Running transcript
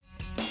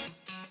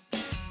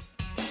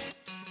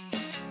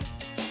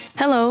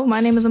Hello, my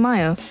name is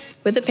Amaya,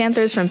 with the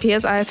Panthers from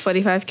PSI's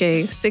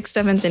 45K,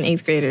 6th, 7th, and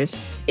 8th graders.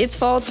 It's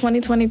fall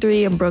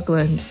 2023 in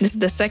Brooklyn. This is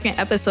the second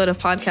episode of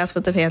Podcast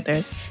with the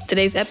Panthers.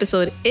 Today's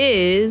episode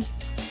is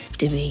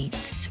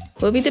debates.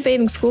 We'll be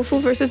debating school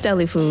food versus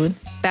deli food,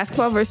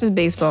 basketball versus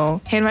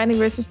baseball, handwriting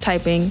versus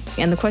typing,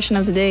 and the question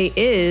of the day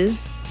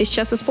is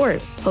chess a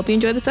sport? Hope you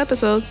enjoyed this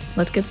episode.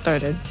 Let's get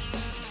started.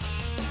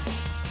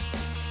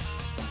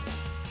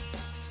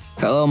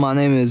 Hello, my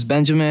name is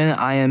Benjamin.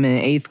 I am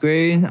in 8th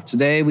grade.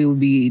 Today we will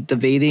be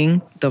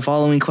debating the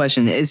following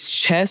question. Is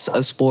chess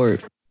a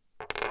sport?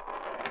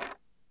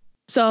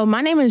 So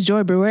my name is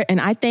Joy Brewer, and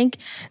I think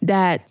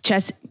that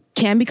chess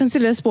can be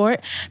considered a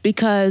sport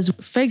because,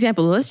 for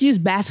example, let's use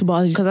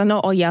basketball because I know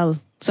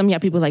some of y'all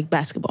people like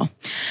basketball.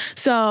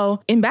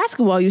 So in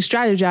basketball, you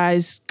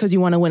strategize because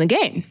you want to win a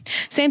game.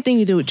 Same thing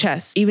you do with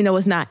chess. Even though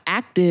it's not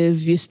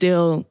active, you're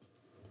still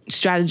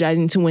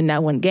strategizing to win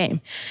that one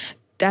game.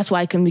 That's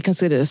why it can be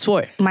considered a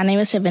sport. My name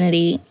is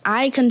Divinity.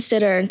 I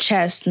consider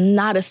chess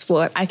not a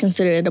sport. I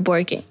consider it a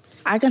board game.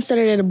 I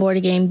consider it a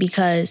board game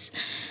because,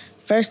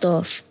 first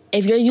off,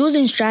 if you're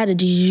using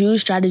strategies, you use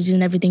strategies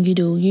in everything you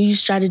do. You use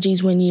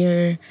strategies when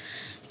you're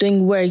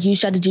doing work. You use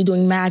strategy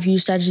doing math. You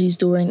use strategies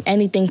doing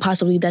anything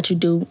possibly that you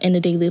do in a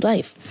daily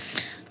life.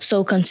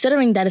 So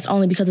considering that it's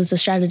only because it's a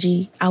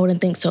strategy, I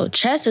wouldn't think so.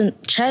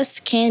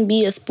 Chess can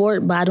be a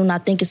sport, but I do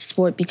not think it's a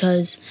sport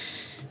because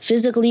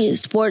physically,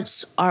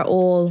 sports are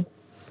all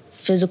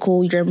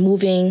physical. You're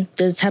moving.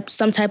 There's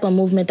some type of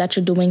movement that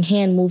you're doing,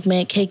 hand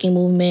movement, kicking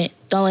movement,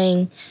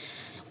 throwing,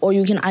 or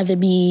you can either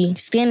be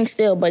standing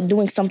still but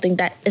doing something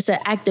that is an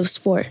active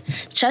sport.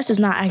 Chess is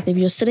not active.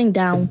 You're sitting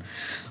down,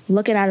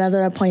 looking at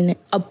another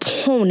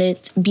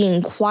opponent,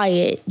 being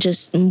quiet,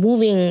 just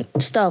moving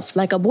stuff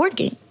like a board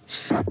game.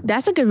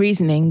 That's a good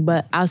reasoning,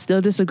 but I'll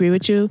still disagree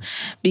with you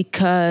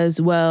because,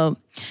 well,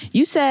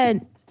 you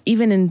said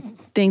even in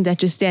things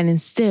that you're standing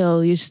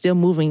still, you're still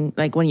moving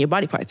like one of your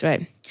body parts,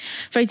 right?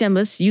 For example,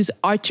 let's use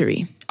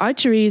archery.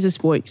 Archery is a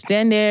sport. You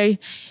stand there,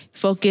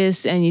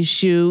 focus, and you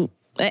shoot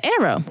an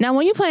arrow. Now,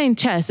 when you're playing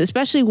chess,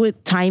 especially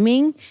with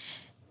timing,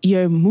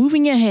 you're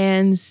moving your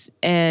hands,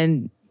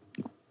 and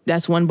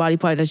that's one body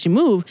part that you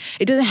move.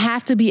 It doesn't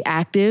have to be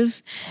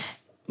active,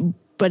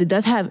 but it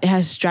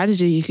has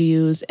strategy you can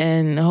use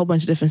and a whole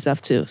bunch of different stuff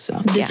too. So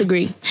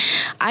Disagree. Yeah.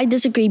 I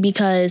disagree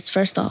because,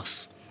 first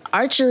off,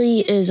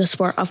 archery is a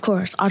sport, of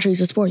course. Archery is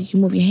a sport. You can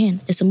move your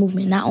hand. It's a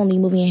movement. Not only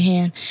moving your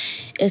hand,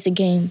 it's a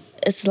game.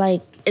 It's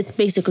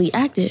basically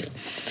active.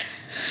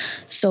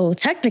 So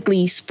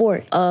technically,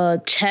 sport.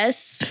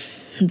 Chess,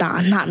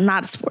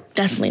 not a sport.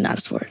 Definitely not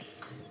a sport.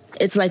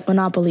 It's like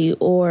Monopoly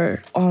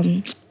or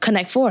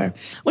Connect Four.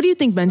 What do you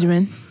think,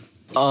 Benjamin?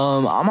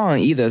 I'm on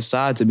either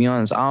side, to be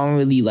honest. I don't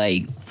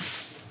really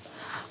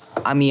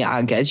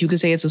I guess you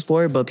could say it's a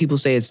sport, but people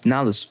say it's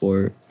not a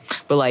sport.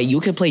 But, you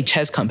could play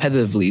chess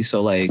competitively,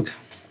 so,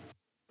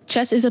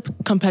 Chess is a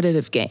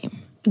competitive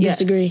game.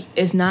 Disagree. Yes.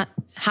 It's not.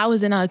 How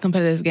is it not a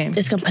competitive game?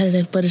 It's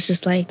competitive, but it's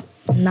just,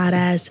 not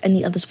as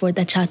any other sport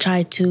that y'all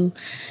tried to.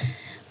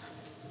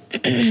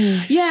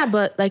 Yeah,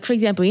 but, for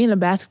example, you're in a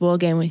basketball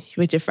game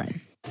with your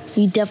friend.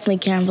 You definitely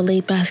can't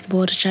relate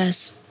basketball to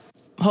chess.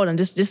 Hold on,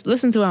 just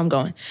listen to where I'm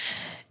going.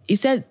 You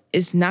said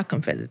it's not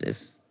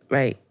competitive,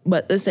 right?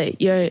 But let's say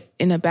you're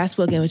in a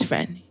basketball game with your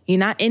friend. You're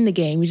not in the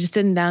game. You're just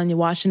sitting down, you're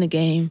watching the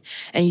game,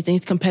 and you think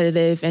it's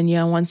competitive, and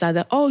you're on one side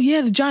that, oh,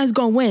 yeah, the Giants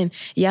going to win.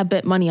 Yeah, I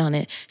bet money on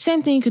it.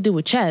 Same thing you could do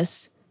with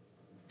chess.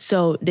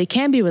 So they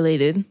can be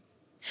related.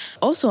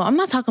 Also, I'm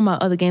not talking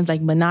about other games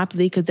like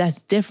Monopoly because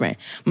that's different.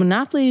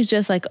 Monopoly is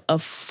just a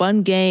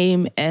fun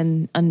game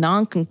and a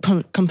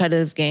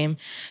non-competitive game.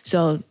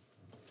 So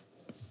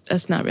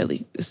that's not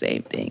really the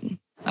same thing.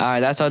 All right,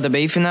 that's our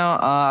debate for now.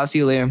 I'll see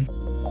you later.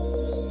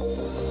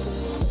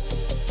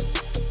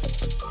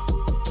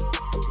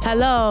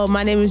 Hello,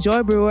 my name is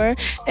Joy Brewer,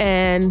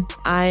 and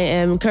I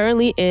am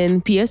currently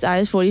in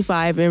PSI's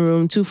 45 in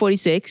room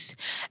 246,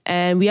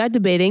 and we are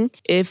debating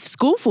if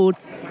school food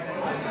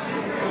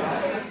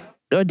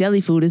or deli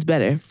food is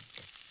better.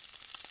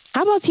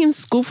 How about team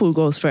school food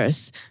goes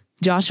first?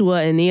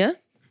 Joshua and Nia?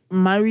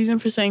 My reason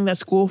for saying that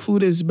school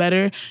food is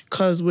better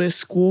because with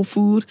school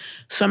food,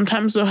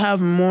 sometimes they'll have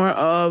more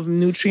of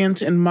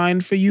nutrients in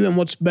mind for you and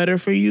what's better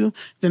for you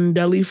than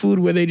deli food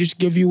where they just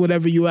give you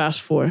whatever you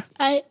ask for.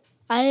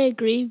 I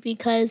agree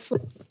because,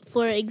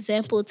 for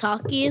example,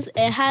 Takis,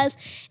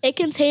 it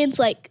contains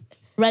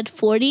red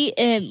 40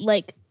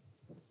 and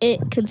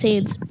it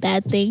contains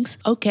bad things.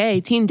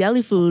 Okay, team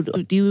deli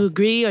food. Do you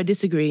agree or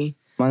disagree?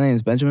 My name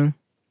is Benjamin.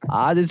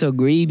 I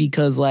disagree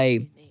because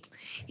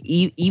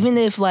even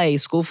if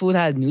school food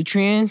had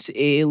nutrients,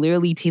 it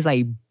literally tastes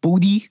like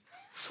booty.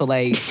 So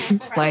you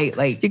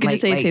could just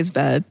say it tastes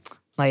bad.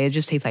 It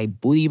just tastes like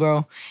booty,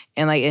 bro.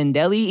 And in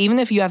deli, even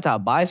if you have to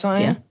buy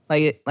something,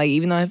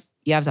 even though if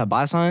you have to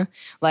buy something,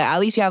 at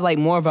least you have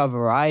more of a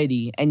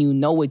variety and you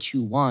know what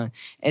you want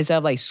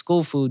instead of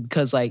school food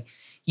because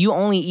you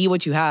only eat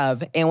what you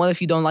have. And what if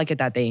you don't like it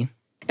that day?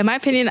 In my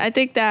opinion, I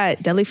think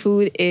that deli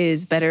food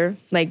is better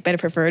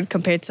preferred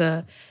compared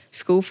to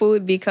school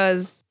food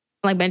because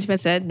Like Benjamin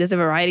said, there's a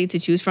variety to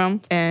choose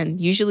from. And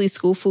usually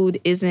school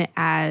food isn't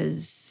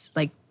as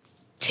like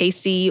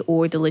tasty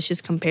or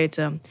delicious compared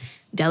to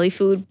deli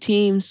food.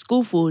 Team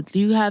school food, do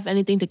you have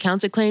anything to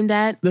counterclaim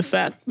that? The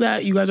fact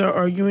that you guys are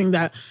arguing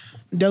that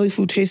deli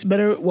food tastes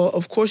better, well,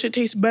 of course it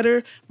tastes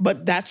better,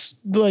 but that's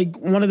like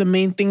one of the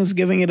main things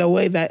giving it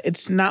away, that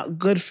it's not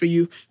good for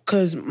you.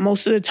 Because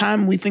most of the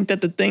time we think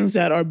that the things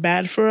that are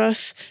bad for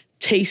us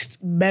taste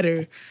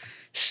better.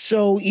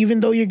 So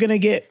even though you're going to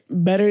get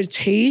better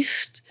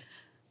taste,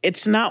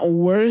 it's not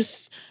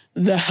worth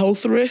the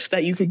health risk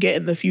that you could get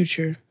in the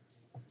future.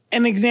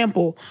 An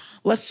example,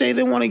 let's say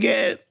they want to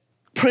get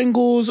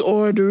Pringles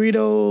or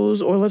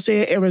Doritos, or let's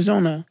say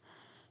Arizona.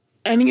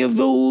 Any of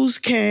those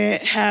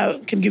can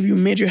give you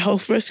major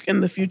health risk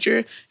in the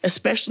future,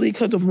 especially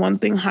because of one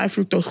thing, high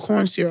fructose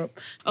corn syrup.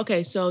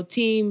 Okay, so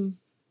Team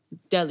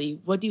Deli,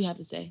 what do you have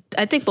to say?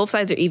 I think both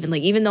sides are even.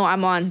 Like, even though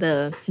I'm on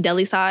the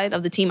deli side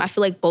of the team, I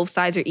feel like both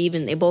sides are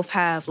even. They both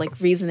have like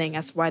reasoning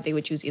as to why they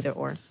would choose either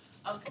or.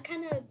 I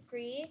kind of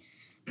agree.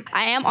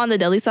 I am on the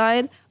deli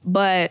side,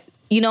 but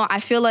I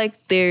feel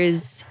like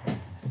there's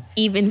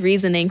even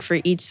reasoning for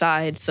each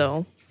side,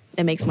 so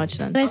it makes much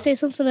sense. Can I say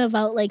something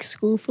about like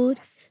school food?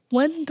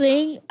 One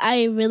thing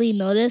I really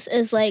notice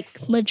is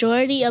like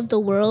majority of the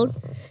world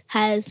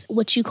has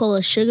what you call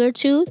a sugar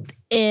tooth,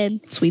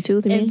 and Sweet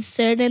tooth, you mean? and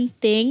certain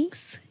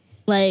things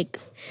like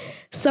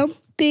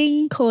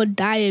something called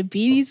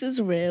diabetes is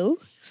real.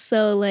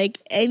 So like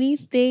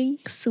anything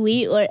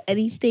sweet or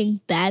anything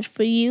bad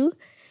for you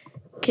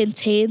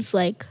contains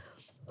like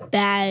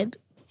bad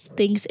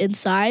things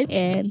inside,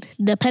 and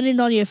depending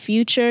on your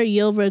future,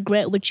 you'll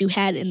regret what you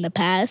had in the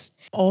past.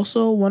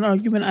 Also, one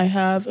argument I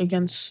have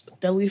against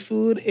deli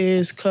food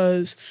is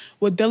because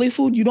with deli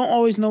food, you don't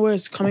always know where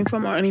it's coming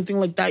from or anything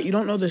like that. You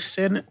don't know the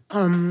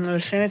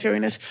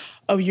sanitariness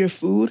of your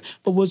food.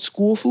 But with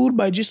school food,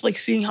 by just like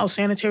seeing how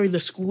sanitary the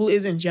school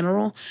is in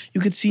general, you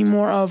could see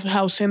more of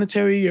how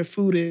sanitary your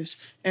food is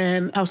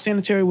and how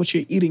sanitary what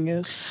you're eating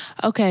is.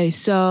 Okay,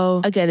 so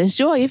again, it's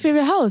Joy, your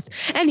favorite host.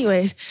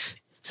 Anyways,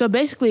 so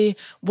basically,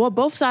 what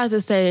both sides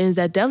are saying is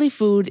that deli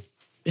food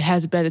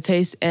has better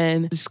taste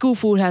and school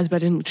food has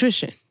better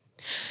nutrition.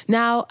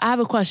 Now, I have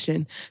a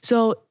question.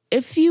 So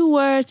if you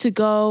were to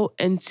go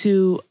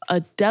into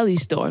a deli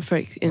store,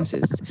 for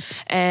instance,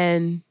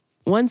 and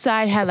one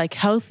side had like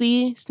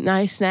healthy,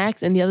 nice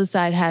snacks, and the other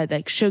side had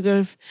like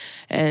sugar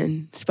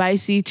and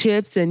spicy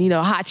chips and,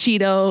 hot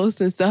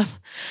Cheetos and stuff,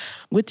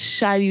 which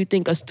side do you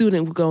think a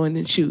student would go in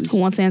and choose? Who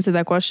wants to answer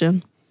that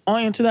question? I'll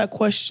answer that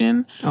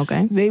question.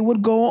 Okay. They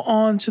would go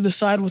on to the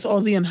side with all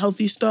the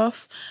unhealthy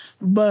stuff,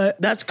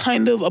 but that's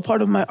kind of a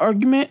part of my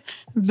argument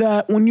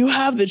that when you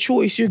have the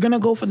choice, you're going to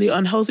go for the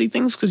unhealthy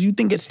things because you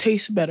think it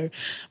tastes better.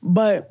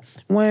 But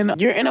when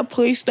you're in a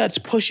place that's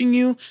pushing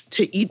you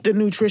to eat the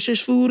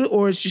nutritious food,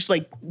 or it's just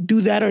like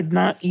do that or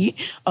not eat,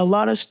 a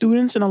lot of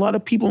students and a lot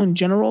of people in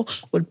general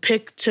would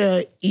pick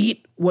to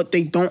eat what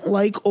they don't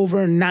like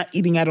over not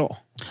eating at all.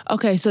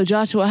 Okay, so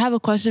Joshua, I have a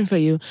question for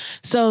you.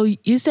 So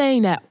you're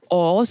saying that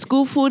all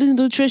school food is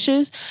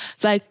nutritious?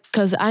 It's like,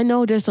 because I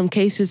know there's some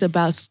cases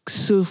about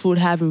school food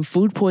having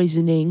food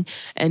poisoning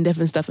and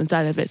different stuff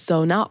inside of it.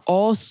 So not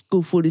all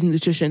school food is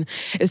nutrition,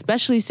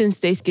 especially since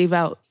they gave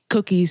out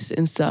cookies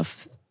and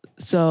stuff.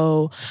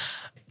 So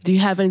do you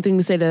have anything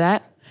to say to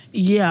that?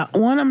 Yeah,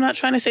 one, I'm not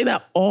trying to say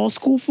that all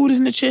school food is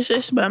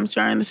nutritious, but I'm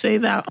trying to say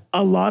that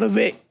a lot of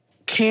it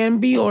can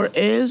be or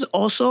is.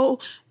 Also,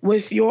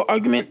 with your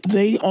argument,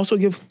 they also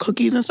give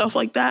cookies and stuff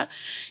like that.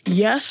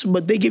 Yes,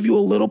 but they give you a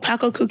little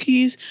pack of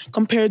cookies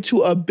compared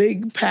to a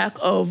big pack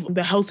of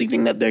the healthy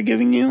thing that they're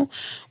giving you,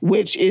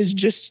 which is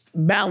just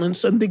balance,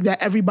 something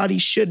that everybody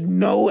should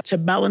know to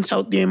balance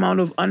out the amount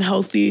of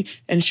unhealthy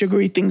and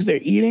sugary things they're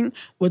eating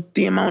with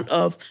the amount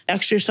of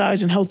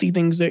exercise and healthy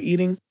things they're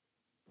eating.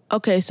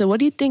 Okay, so what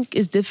do you think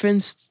is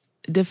different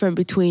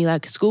between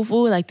like school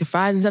food, like the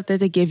fries and stuff that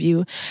they give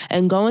you,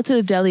 and going to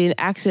the deli and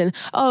asking,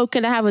 oh,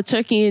 can I have a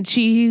turkey and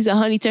cheese, a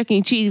honey turkey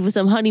and cheese with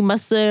some honey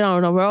mustard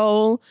on a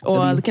roll?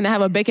 Or can I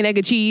have a bacon, egg,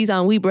 and cheese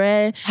on wheat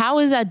bread? How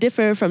is that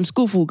different from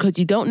school food? Because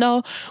you don't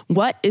know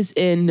what is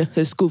in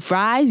the school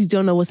fries. You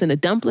don't know what's in the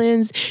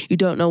dumplings. You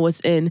don't know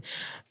what's in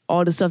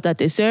all the stuff that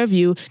they serve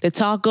you, the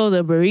taco,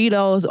 the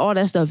burritos, all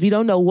that stuff. You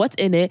don't know what's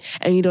in it,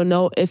 and you don't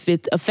know if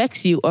it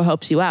affects you or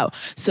helps you out.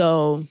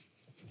 So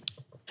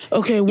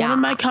Okay, one of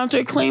my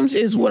counterclaims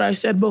is what I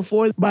said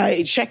before.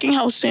 By checking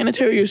how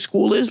sanitary your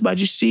school is, by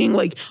just seeing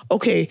like,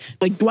 okay,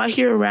 like do I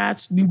hear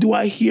rats? Do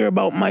I hear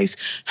about mice?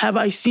 Have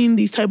I seen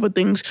these type of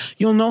things?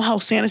 You'll know how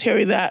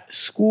sanitary that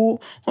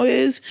school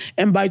is.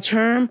 And by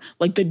term,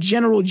 like the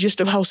general gist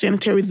of how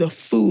sanitary the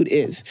food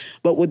is.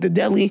 But with the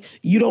deli,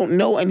 you don't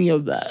know any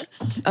of that.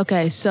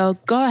 Okay, so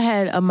go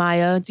ahead,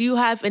 Amaya. Do you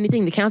have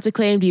anything to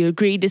counterclaim? Do you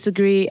agree,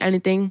 disagree,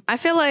 anything? I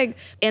feel like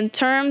in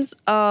terms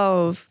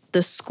of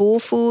the school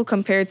food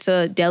compared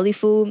to deli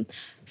food,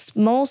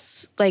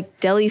 most like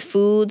deli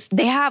foods,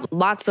 they have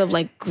lots of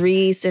like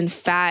grease and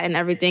fat and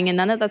everything, and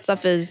none of that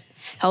stuff is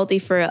healthy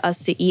for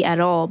us to eat at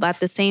all. But at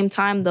the same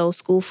time, though,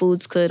 school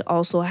foods could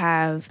also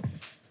have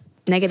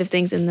negative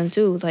things in them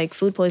too, like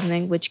food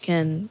poisoning, which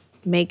can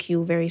make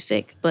you very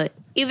sick. But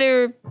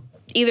either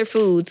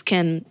foods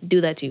can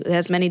do that to you. It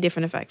has many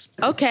different effects.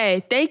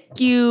 Okay, thank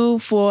you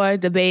for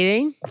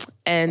debating.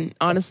 And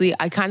honestly,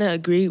 I kind of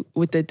agree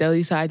with the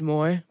deli side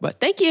more. But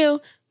thank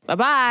you.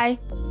 Bye-bye.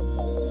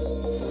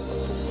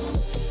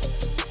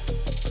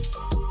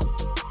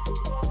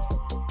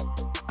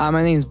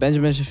 My name is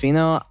Benjamin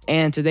Shafino,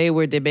 and today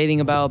we're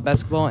debating about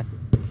basketball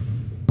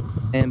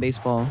and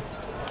baseball.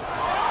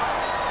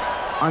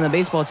 On the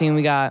baseball team,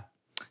 we got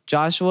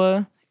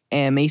Joshua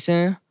and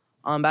Mason.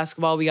 On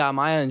basketball, we got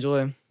Maya and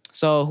Joy.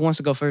 So who wants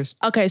to go first?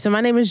 Okay, so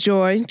my name is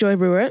Joy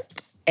Brewer.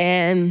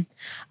 And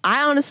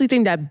I honestly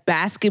think that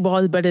basketball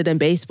is better than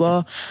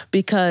baseball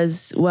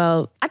because,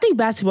 well, I think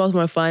basketball is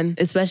more fun,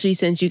 especially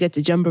since you get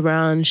to jump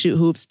around, shoot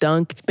hoops,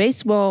 dunk.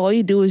 Baseball, all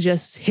you do is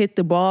just hit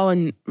the ball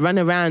and run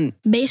around.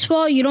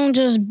 Baseball, you don't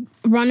just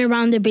run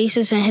around the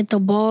bases and hit the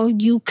ball.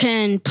 You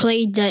can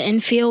play the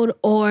infield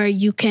or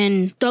you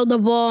can throw the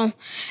ball.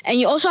 And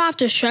you also have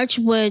to stretch,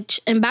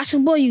 which in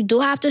basketball, you do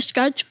have to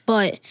stretch,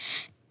 but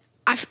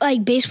I feel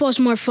like baseball is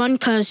more fun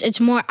because it's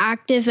more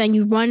active and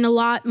you run a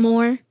lot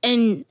more.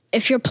 And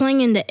if you're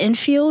playing in the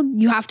infield,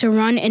 you have to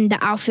run. In the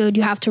outfield,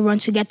 you have to run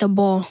to get the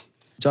ball.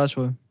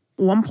 Joshua.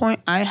 One point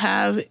I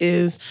have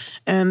is,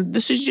 and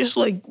this is just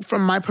like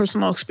from my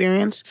personal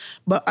experience,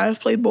 but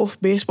I've played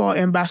both baseball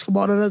and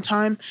basketball at a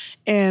time.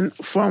 And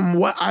from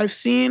what I've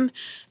seen,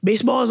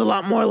 baseball is a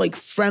lot more like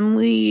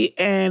friendly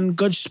and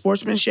good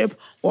sportsmanship,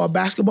 while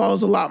basketball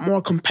is a lot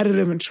more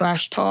competitive and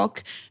trash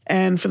talk.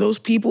 And for those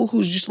people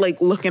who's just like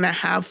looking to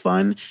have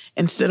fun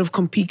instead of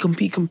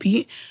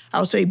compete, I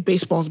would say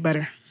baseball's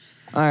better.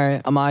 All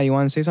right, Amaya, you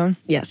want to say something?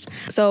 Yes.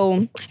 So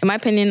in my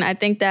opinion, I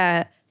think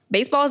that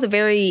baseball is a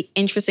very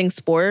interesting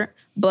sport,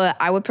 but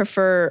I would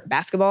prefer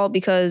basketball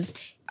because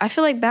I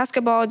feel like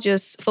basketball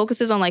just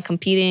focuses on like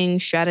competing,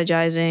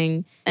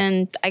 strategizing,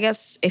 and I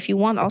guess if you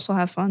want, also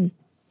have fun.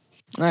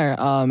 All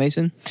right,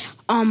 Mason.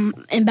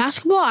 In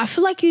basketball, I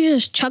feel like you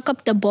just chuck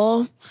up the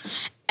ball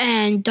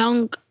and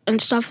dunk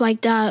and stuff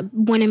like that.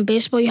 When in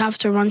baseball, you have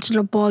to run to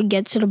the ball,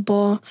 get to the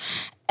ball.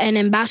 And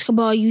in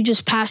basketball, you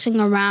just passing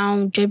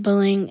around,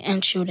 dribbling,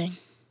 and shooting.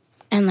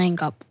 And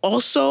laying up.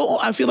 Also,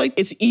 I feel like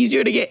it's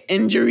easier to get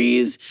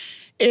injuries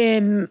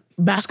in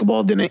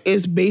basketball than it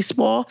is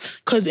baseball.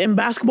 Because in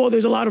basketball,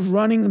 there's a lot of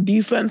running,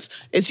 defense.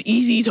 It's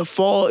easy to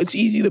fall. It's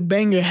easy to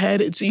bang your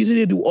head. It's easy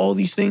to do all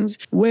these things.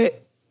 With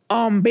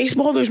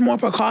baseball, there's more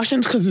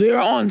precautions because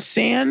they're on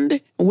sand,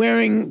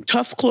 wearing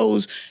tough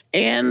clothes,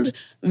 and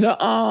the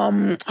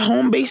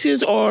home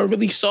bases are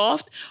really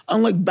soft,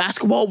 unlike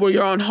basketball where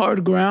you're on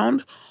hard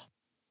ground.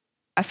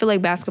 I feel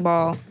like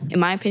basketball, in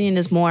my opinion,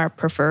 is more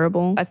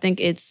preferable. I think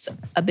it's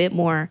a bit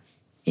more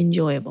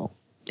enjoyable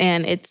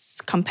and it's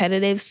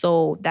competitive.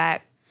 So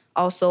that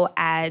also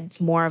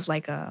adds more of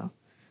like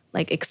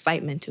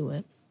excitement to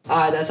it. All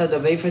right, that's our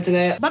debate for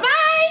today.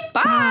 Bye-bye.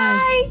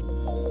 Bye.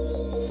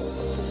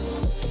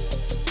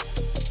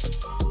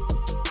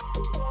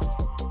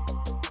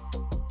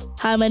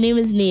 Hi, my name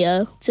is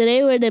Nia.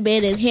 Today we're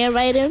debating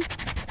handwriting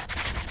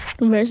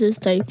versus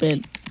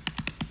typing.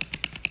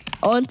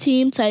 On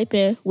team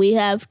typing, we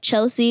have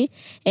Chelsea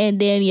and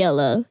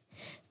Daniela.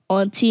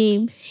 On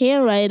team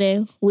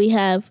handwriting, we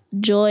have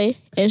Joy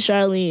and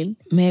Charlene.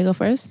 May I go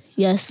first?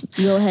 Yes,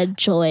 go ahead,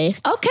 Joy.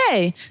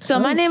 Okay, so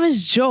my name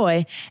is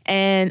Joy,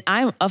 and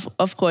I'm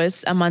of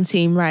course I'm on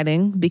team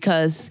writing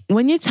because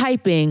when you're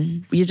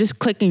typing, you're just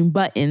clicking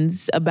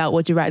buttons about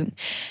what you're writing,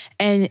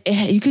 and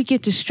you could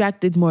get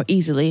distracted more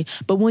easily.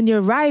 But when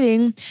you're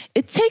writing,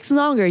 it takes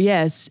longer,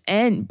 yes,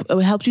 and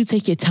it helps you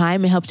take your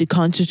time. It helps you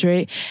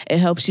concentrate. It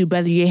helps you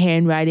better your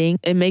handwriting.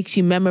 It makes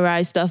you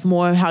memorize stuff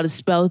more, how to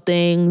spell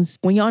things.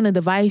 When you're on a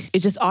device, it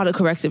just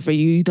autocorrects it for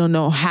you. You don't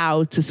know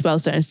how to spell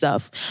certain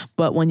stuff,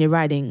 but when you're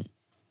writing,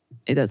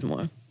 it does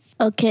more.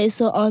 Okay,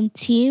 so on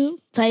team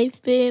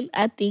typing,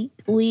 I think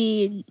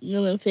we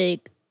gonna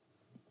pick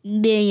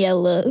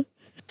Daniela.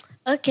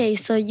 Okay,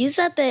 so you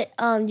said that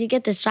you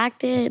get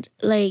distracted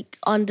like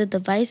on the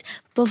device,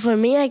 but for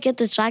me, I get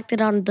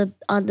distracted on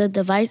the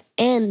device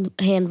and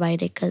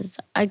handwriting because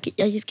I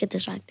just get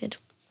distracted.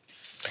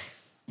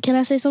 Can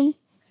I say something?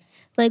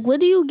 Like,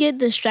 what do you get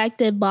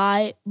distracted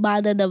by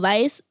the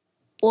device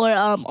or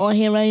on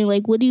handwriting?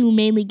 Like, what do you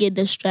mainly get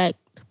distracted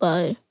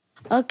by?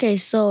 Okay,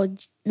 so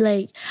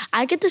like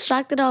I get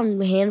distracted on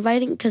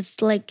handwriting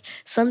because like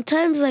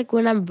sometimes like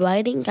when I'm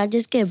writing, I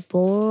just get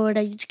bored.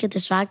 I just get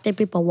distracted,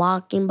 people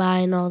walking by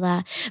and all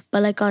that.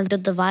 But like on the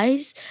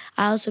device,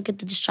 I also get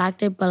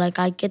distracted, but like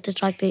I get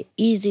distracted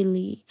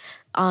easily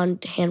on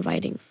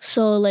handwriting.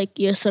 So like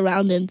your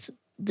surroundings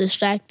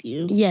distract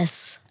you.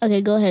 Yes.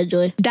 Okay, go ahead,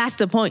 Joy. That's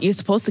the point. You're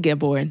supposed to get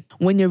bored.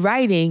 When you're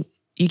writing,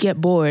 you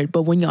get bored,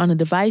 but when you're on a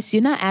device,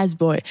 you're not as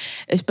bored,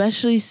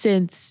 especially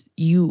since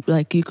you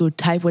could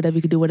type whatever,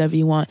 you could do whatever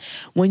you want.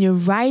 When you're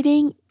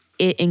writing,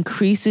 it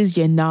increases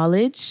your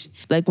knowledge.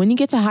 Like when you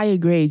get to higher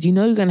grades, you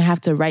know you're going to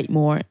have to write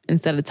more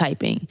instead of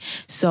typing.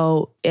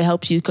 So it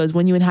helps you because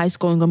when you're in high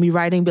school and going to be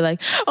writing, be like,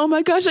 oh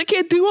my gosh, I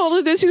can't do all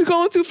of this. She's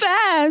going too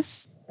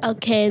fast.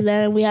 Okay,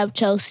 then we have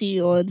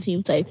Chelsea on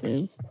team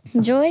typing.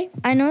 Joy,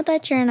 I know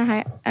that you're in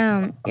a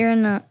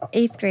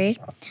 8th grade,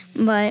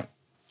 but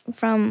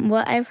from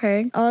what I've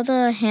heard, all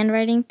the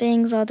handwriting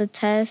things, all the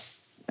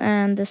tests,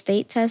 and the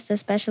state tests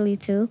especially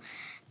too,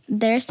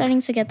 they're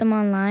starting to get them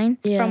online.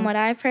 Yeah. From what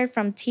I've heard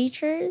from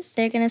teachers,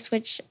 they're gonna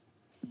switch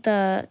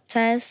the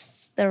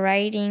tests, the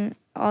writing,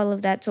 all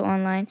of that to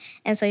online.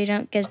 And so you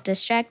don't get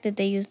distracted.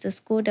 They use the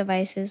school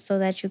devices so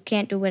that you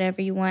can't do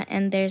whatever you want.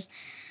 And there's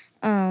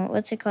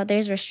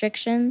there's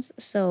restrictions,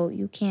 so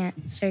you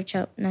can't search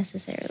up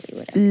necessarily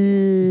whatever.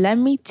 Let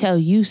me tell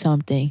you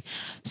something.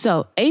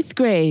 So 8th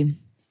grade,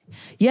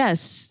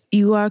 yes,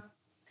 you are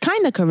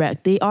kind of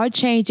correct. They are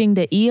changing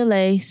the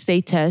ELA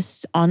state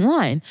tests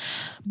online.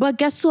 But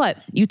guess what?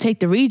 You take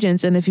the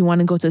Regents, and if you want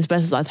to go to a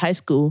specialized high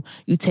school,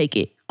 you take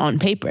it on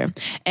paper.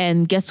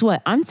 And guess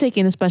what? I'm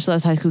taking a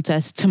specialized high school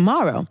test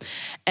tomorrow.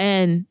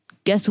 And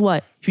guess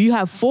what? You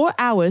have 4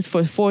 hours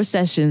for 4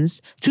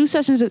 sessions, 2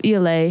 sessions of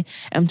ELA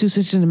and 2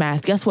 sessions of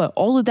math. Guess what?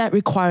 All of that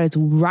requires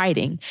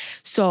writing.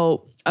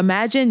 So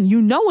imagine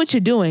you know what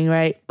you're doing,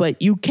 right? But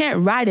you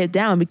can't write it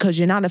down because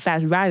you're not a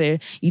fast writer.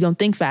 You don't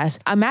think fast.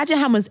 Imagine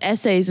how much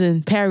essays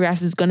and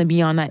paragraphs is going to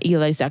be on that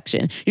ELA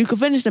section. You can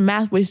finish the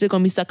math, but you're still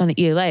going to be stuck on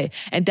the ELA.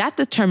 And that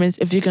determines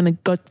if you're going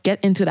to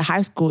get into the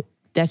high school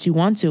that you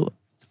want to.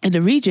 And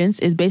the Regents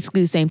is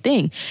basically the same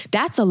thing.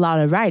 That's a lot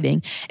of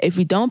writing. If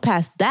you don't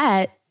pass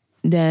that,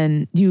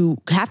 then you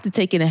have to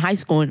take it in high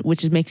school,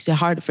 which makes it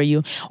harder for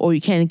you, or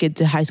you can't get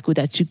to high school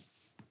that you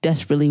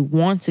desperately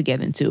want to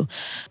get into.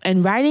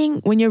 And writing,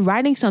 when you're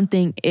writing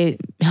something, it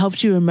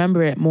helps you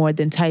remember it more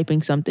than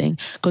typing something.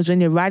 Because when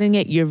you're writing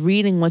it, you're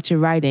reading what you're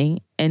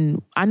writing.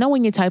 And I know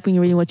when you're typing,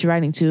 you're reading what you're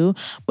writing too,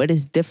 but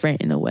it's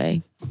different in a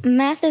way.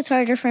 Math is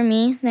harder for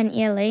me than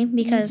ELA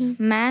because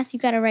math, you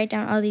got to write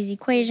down all these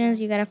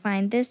equations. You got to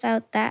find this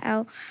out, that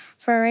out.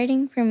 For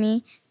writing, for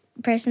me,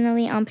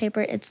 personally, on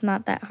paper, it's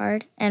not that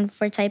hard. And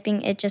for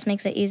typing, it just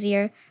makes it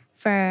easier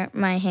for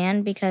my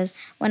hand because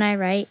when I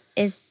write,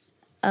 it's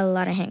a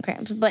lot of hand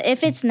cramps. But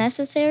if it's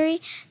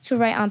necessary to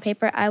write on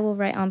paper, I will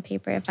write on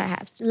paper if I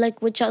have to.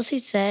 Like what Chelsea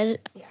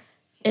said,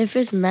 if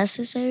it's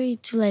necessary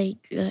to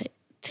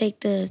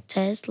take the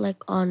test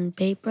on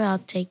paper, I'll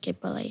take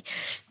it. But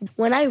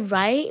when I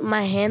write,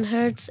 my hand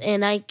hurts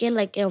and I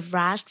get a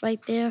rash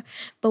right there.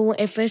 But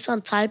if it's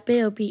on type,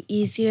 it'll be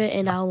easier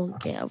and I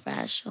won't get a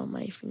rash on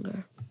my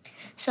finger.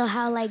 So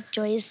how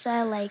Joyce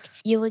said,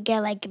 you would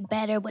get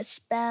better with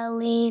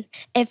spelling.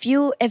 If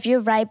you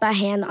write by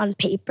hand on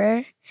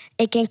paper,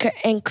 it can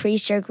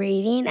increase your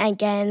grading and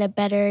get in a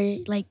better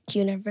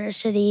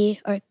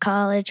university or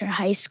college or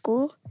high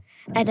school.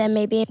 And then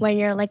maybe when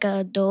you're an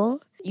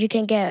adult, you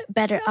can get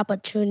better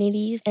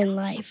opportunities in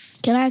life.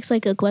 Can I ask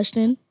a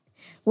question?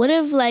 What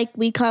if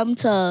we come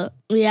to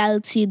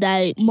reality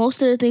that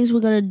most of the things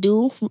we're gonna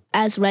do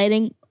as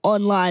writing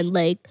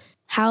online,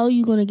 how are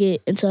you gonna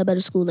get into a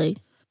better school?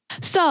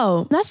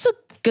 So that's a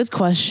good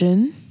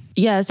question.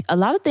 Yes, a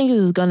lot of things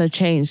is going to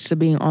change to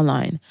being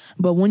online.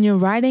 But when you're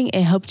writing,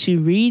 it helps you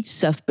read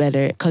stuff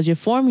better because you're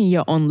forming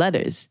your own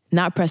letters,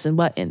 not pressing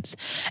buttons.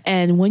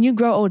 And when you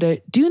grow older,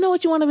 do you know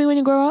what you want to be when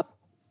you grow up?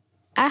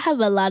 I have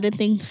a lot of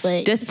things,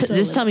 but...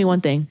 Just tell me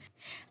one thing.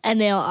 A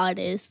nail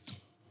artist.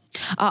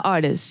 An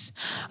artist.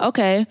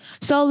 Okay.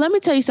 So let me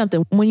tell you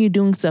something. When you're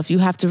doing stuff, you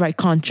have to write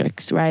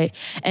contracts, right?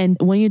 And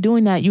when you're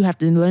doing that, you have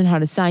to learn how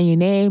to sign your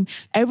name.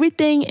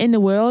 Everything in the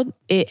world,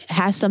 it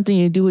has something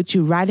to do with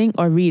you writing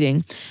or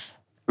reading,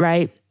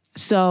 right?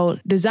 So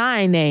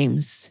design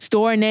names,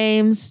 store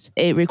names,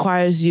 it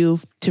requires you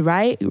to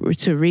write,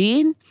 to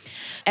read.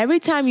 Every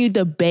time you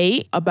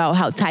debate about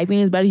how typing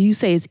is better, you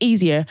say it's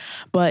easier.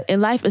 But in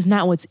life, it's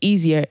not what's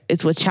easier.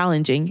 It's what's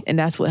challenging. And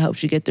that's what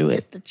helps you get through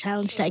it. The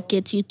challenge that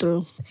gets you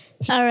through.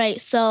 All right.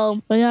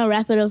 So we're going to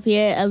wrap it up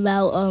here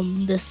about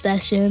this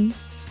session.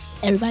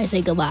 Everybody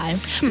say goodbye.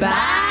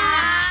 Bye.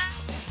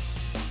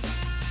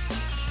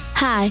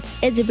 Hi,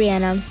 it's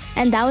Brianna,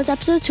 and that was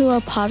episode 2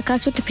 of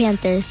Podcast with the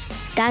Panthers.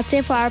 That's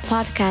it for our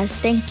podcast.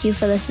 Thank you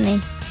for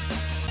listening.